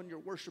 I love when you're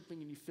worshiping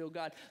and you feel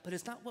God. But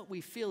it's not what we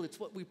feel. It's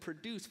what we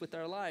produce with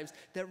our lives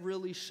that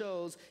really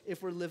shows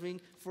if we're living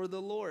for the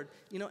Lord.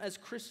 You know, as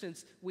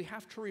Christians, we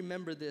have to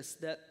remember this,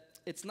 that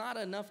it's not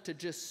enough to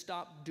just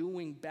stop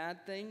doing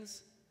bad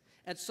things.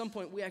 At some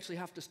point, we actually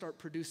have to start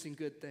producing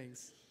good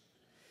things.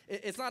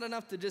 It's not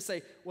enough to just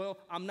say, well,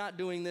 I'm not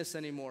doing this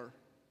anymore.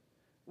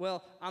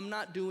 Well, I'm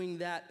not doing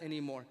that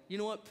anymore. You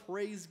know what?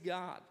 Praise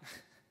God.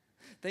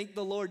 Thank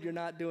the Lord you're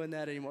not doing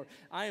that anymore.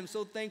 I am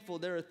so thankful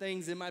there are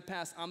things in my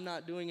past I'm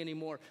not doing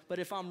anymore. But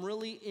if I'm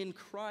really in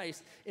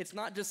Christ, it's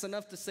not just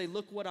enough to say,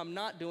 look what I'm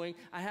not doing.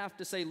 I have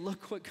to say,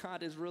 look what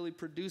God is really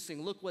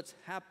producing. Look what's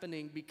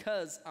happening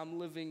because I'm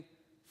living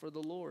for the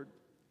Lord.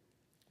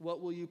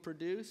 What will you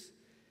produce?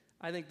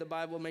 I think the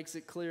Bible makes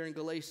it clear in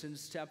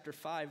Galatians chapter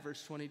 5,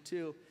 verse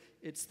 22.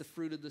 It's the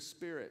fruit of the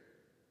Spirit.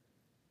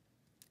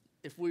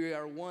 If we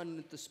are one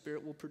with the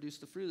Spirit, we'll produce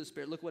the fruit of the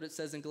Spirit. Look what it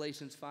says in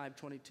Galatians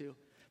 5:22.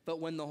 But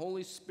when the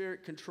Holy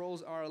Spirit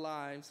controls our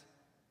lives,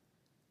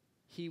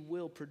 he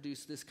will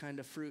produce this kind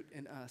of fruit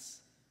in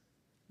us.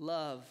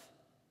 Love.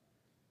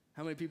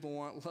 How many people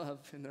want love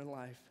in their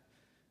life?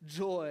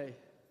 Joy,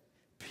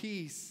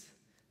 peace,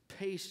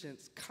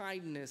 patience,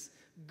 kindness,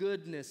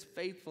 goodness,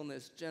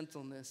 faithfulness,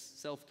 gentleness,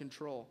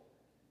 self-control.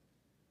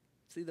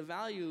 See, the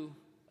value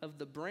of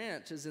the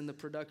branch is in the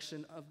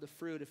production of the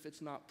fruit. If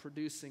it's not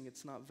producing,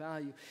 it's not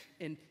value.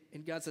 And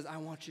God says, I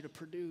want you to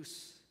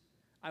produce.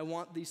 I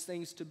want these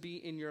things to be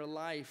in your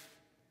life,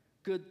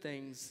 good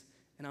things,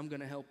 and I'm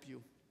going to help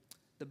you.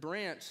 The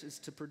branch is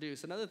to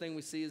produce. Another thing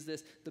we see is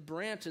this: the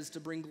branch is to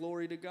bring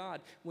glory to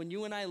God. When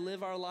you and I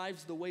live our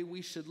lives the way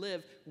we should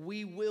live,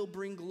 we will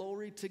bring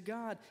glory to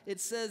God. It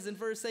says in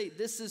verse 8,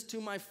 this is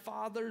to my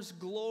Father's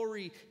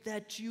glory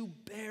that you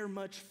bear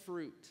much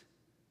fruit.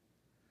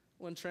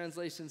 One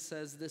translation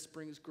says, this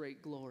brings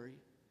great glory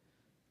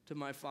to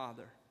my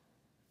Father.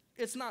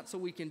 It's not so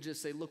we can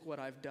just say, look what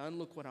I've done,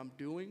 look what I'm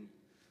doing,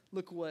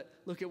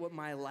 look at what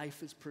my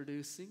life is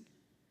producing.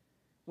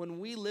 When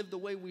we live the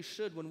way we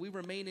should, when we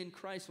remain in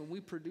Christ, when we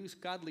produce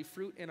godly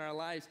fruit in our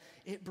lives,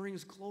 it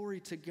brings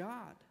glory to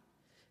God.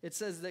 It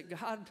says that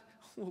God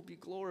will be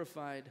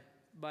glorified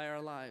by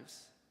our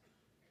lives.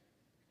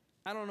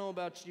 I don't know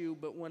about you,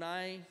 but when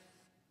I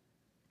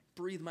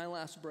breathe my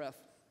last breath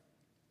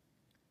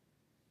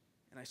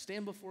and I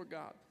stand before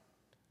God,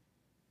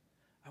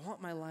 I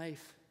want my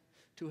life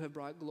to have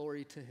brought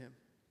glory to him.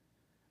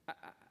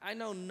 I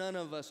know none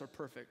of us are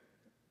perfect.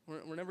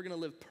 We're never going to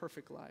live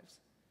perfect lives.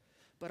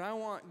 But I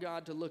want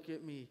God to look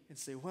at me and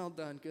say, well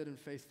done, good and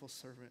faithful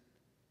servant.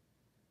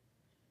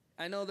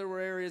 I know there were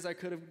areas I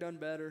could have done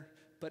better,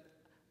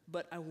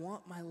 but I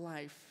want my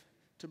life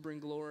to bring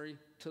glory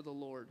to the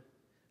Lord.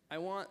 I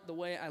want the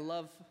way I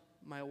love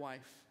my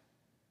wife.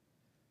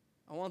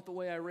 I want the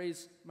way I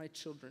raise my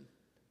children.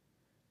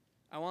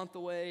 I want the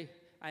way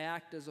I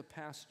act as a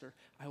pastor.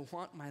 I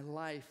want my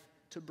life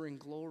to bring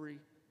glory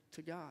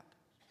to God.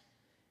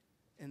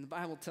 And the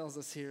Bible tells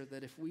us here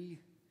that if we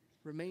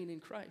remain in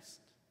Christ,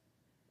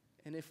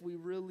 and if we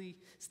really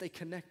stay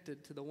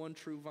connected to the one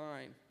true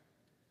vine,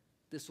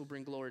 this will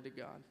bring glory to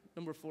God.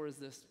 Number 4 is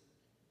this.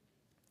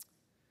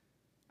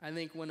 I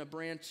think when a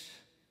branch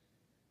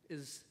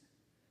is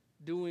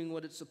doing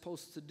what it's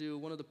supposed to do,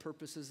 one of the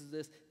purposes is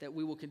this, that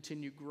we will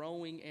continue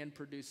growing and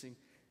producing.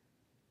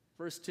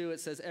 Verse 2, it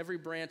says, every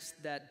branch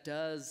that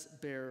does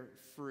bear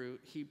fruit,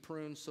 he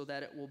prunes so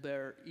that it will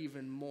bear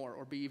even more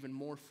or be even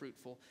more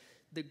fruitful.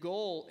 The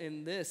goal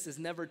in this is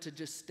never to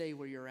just stay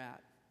where you're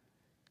at.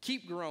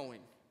 Keep growing.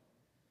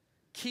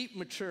 Keep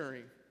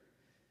maturing.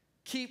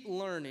 Keep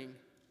learning.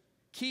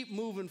 Keep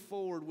moving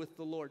forward with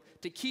the Lord.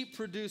 To keep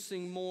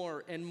producing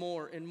more and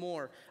more and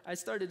more. I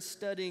started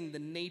studying the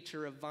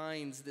nature of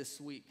vines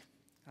this week.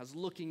 I was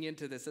looking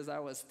into this as I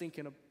was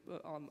thinking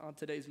on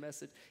today's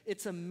message.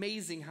 It's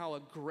amazing how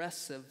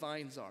aggressive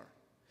vines are.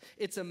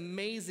 It's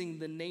amazing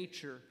the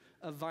nature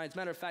of vines.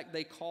 Matter of fact,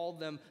 they call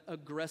them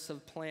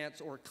aggressive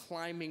plants or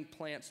climbing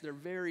plants.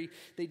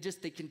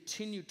 They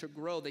continue to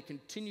grow. They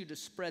continue to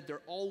spread.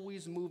 They're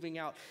always moving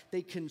out.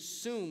 They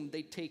consume.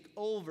 They take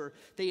over.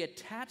 They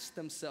attach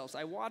themselves.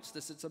 I watched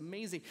this. It's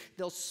amazing.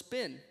 They'll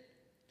spin.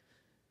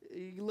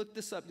 You look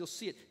this up, you'll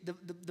see it.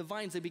 The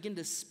vines, they begin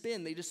to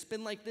spin. They just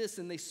spin like this,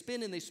 and they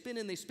spin and they spin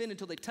and they spin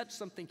until they touch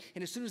something.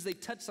 And as soon as they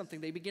touch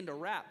something, they begin to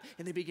wrap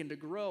and they begin to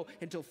grow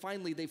until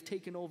finally they've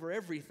taken over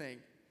everything.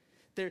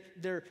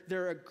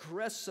 They're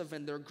aggressive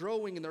and they're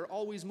growing and they're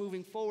always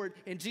moving forward.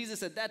 And Jesus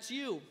said, that's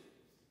you.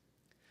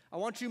 I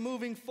want you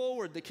moving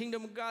forward. The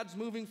kingdom of God's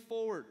moving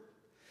forward.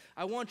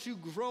 I want you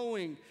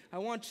growing. I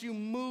want you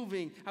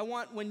moving. I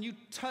want when you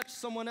touch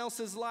someone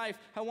else's life,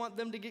 I want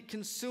them to get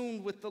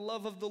consumed with the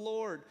love of the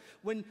Lord.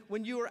 When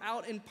you are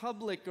out in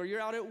public or you're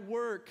out at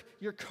work,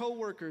 your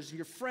coworkers,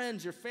 your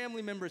friends, your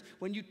family members,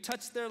 when you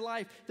touch their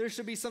life, there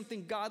should be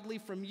something godly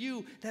from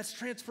you that's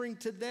transferring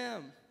to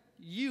them.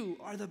 You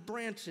are the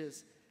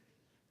branches.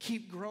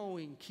 Keep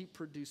growing, keep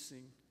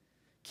producing,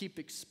 keep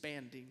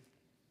expanding.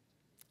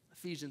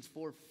 Ephesians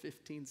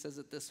 4:15 says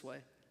it this way.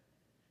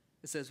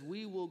 It says,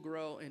 we will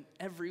grow in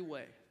every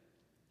way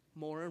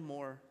more and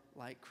more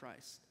like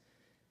Christ.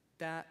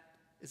 That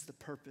is the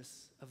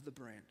purpose of the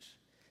branch.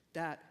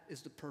 That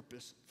is the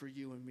purpose for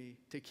you and me,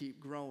 to keep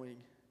growing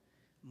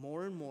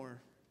more and more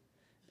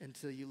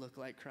until you look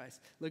like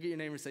Christ. Look at your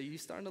neighbor and say, you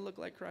starting to look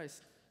like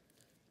Christ?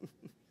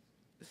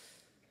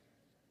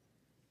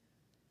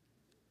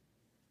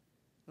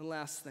 The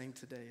last thing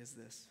today is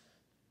this: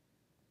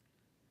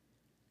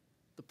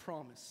 the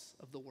promise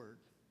of the word.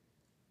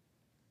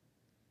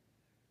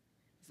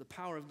 It's the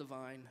power of the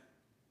vine,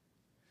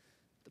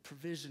 the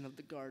provision of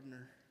the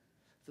gardener,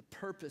 the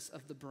purpose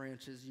of the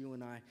branches, you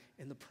and I,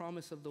 and the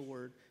promise of the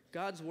word.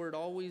 God's word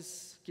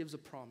always gives a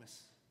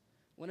promise.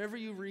 Whenever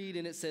you read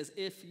and it says,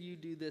 if you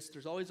do this,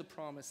 there's always a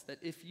promise that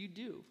if you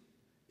do,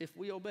 if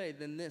we obey,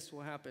 then this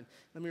will happen.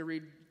 Let me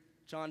read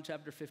John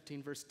chapter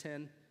 15, verse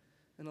 10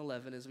 and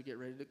 11 as we get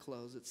ready to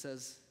close. It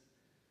says,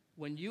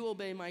 when you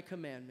obey my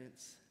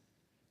commandments,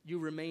 you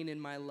remain in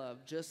my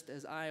love, just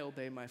as I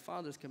obey my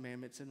Father's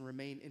commandments and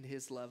remain in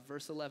his love.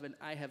 Verse 11,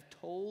 I have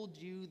told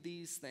you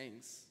these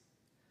things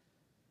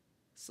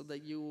so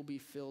that you will be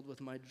filled with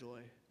my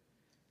joy.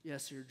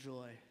 Yes, your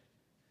joy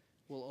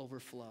will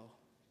overflow.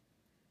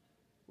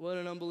 What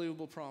an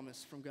unbelievable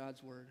promise from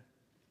God's word.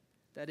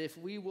 That if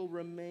we will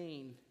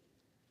remain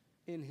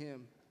in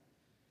him,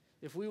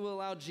 if we will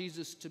allow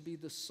Jesus to be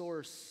the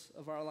source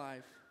of our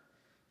life,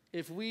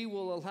 if we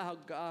will allow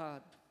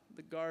God,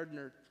 the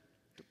gardener,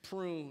 to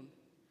prune,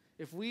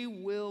 if we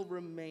will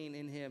remain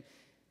in him,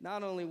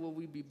 not only will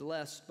we be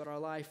blessed, but our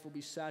life will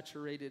be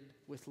saturated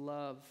with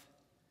love,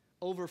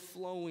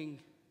 overflowing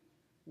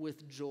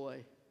with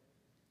joy.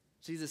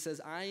 Jesus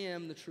says, I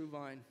am the true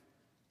vine.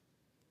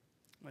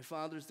 My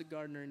Father's the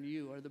gardener, and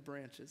you are the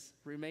branches.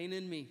 Remain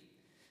in me,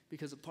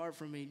 because apart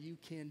from me, you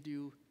can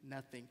do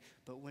nothing.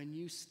 But when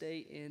you stay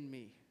in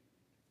me,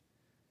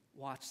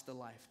 watch the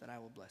life that I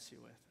will bless you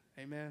with.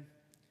 Amen.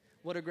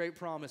 What a great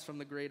promise from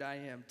the great I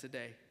am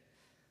today.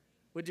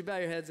 Would you bow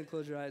your heads and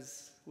close your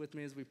eyes with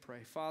me as we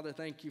pray? Father,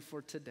 thank you for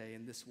today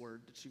and this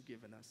word that you've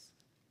given us.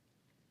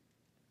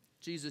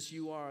 Jesus,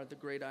 you are the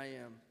great I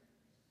am.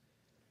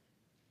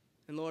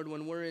 And Lord,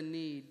 when we're in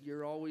need,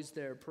 you're always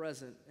there,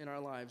 present in our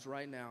lives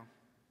right now,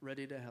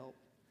 ready to help.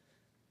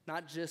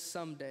 Not just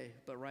someday,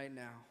 but right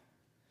now.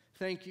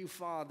 Thank you,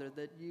 Father,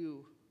 that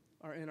you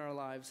are in our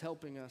lives,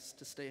 helping us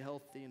to stay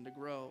healthy and to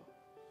grow.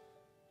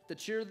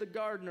 That you're the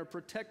gardener,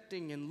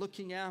 protecting and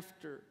looking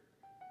after,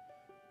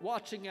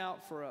 watching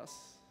out for us,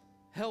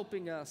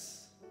 helping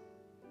us.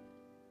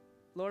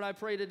 Lord, I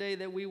pray today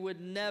that we would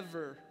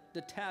never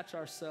detach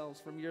ourselves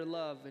from your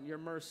love and your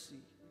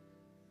mercy,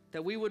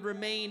 that we would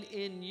remain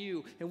in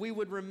you, and we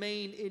would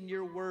remain in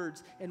your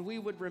words, and we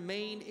would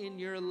remain in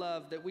your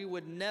love, that we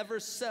would never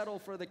settle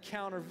for the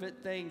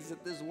counterfeit things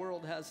that this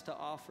world has to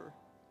offer,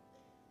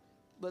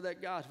 but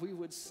that, God, we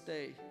would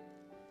stay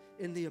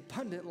in the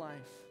abundant life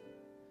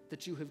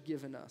that you have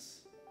given us.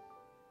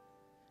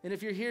 And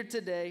if you're here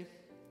today,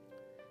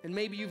 and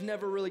maybe you've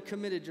never really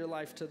committed your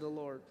life to the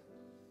Lord,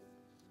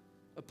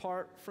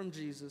 apart from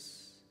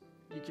Jesus,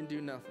 you can do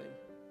nothing.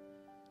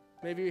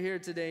 Maybe you're here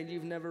today and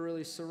you've never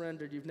really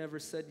surrendered. You've never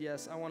said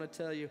yes. I want to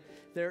tell you,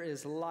 there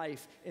is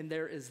life and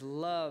there is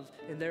love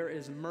and there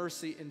is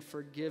mercy and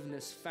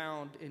forgiveness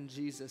found in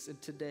Jesus.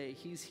 And today,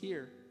 he's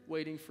here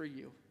waiting for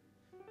you.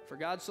 For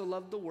God so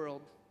loved the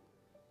world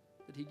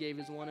that he gave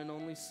his one and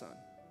only Son.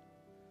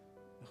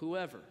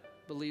 Whoever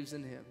believes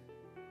in him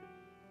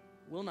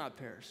will not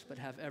perish, but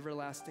have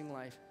everlasting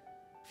life.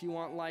 If you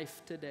want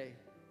life today,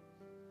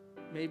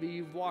 maybe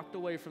you've walked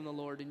away from the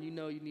Lord and you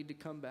know you need to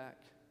come back.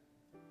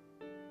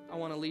 I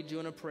want to lead you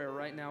in a prayer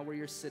right now where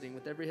you're sitting,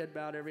 with every head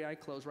bowed, every eye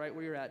closed, right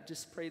where you're at.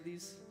 Just pray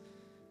these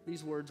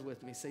words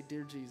with me. Say,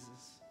 dear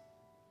Jesus,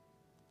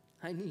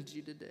 I need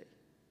you today.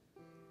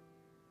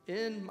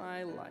 In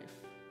my life,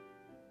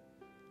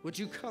 would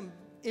you come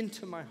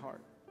into my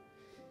heart?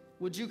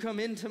 Would you come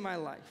into my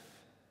life?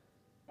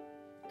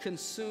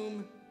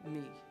 Consume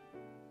me.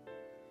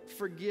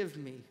 Forgive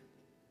me.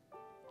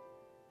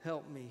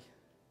 Help me.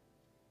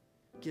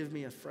 Give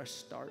me a fresh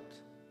start.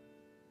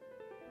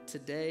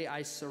 Today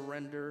I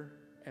surrender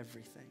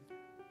everything.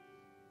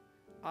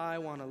 I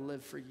want to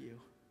live for you.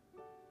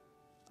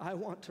 I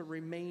want to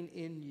remain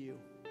in you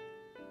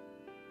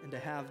and to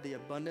have the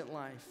abundant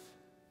life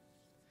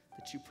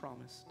that you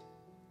promised.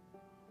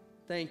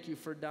 Thank you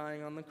for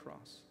dying on the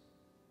cross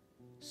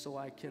so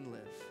I can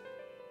live.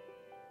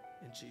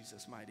 In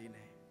Jesus' mighty name.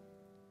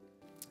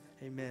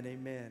 Amen,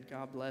 amen.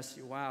 God bless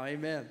you. Wow,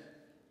 amen.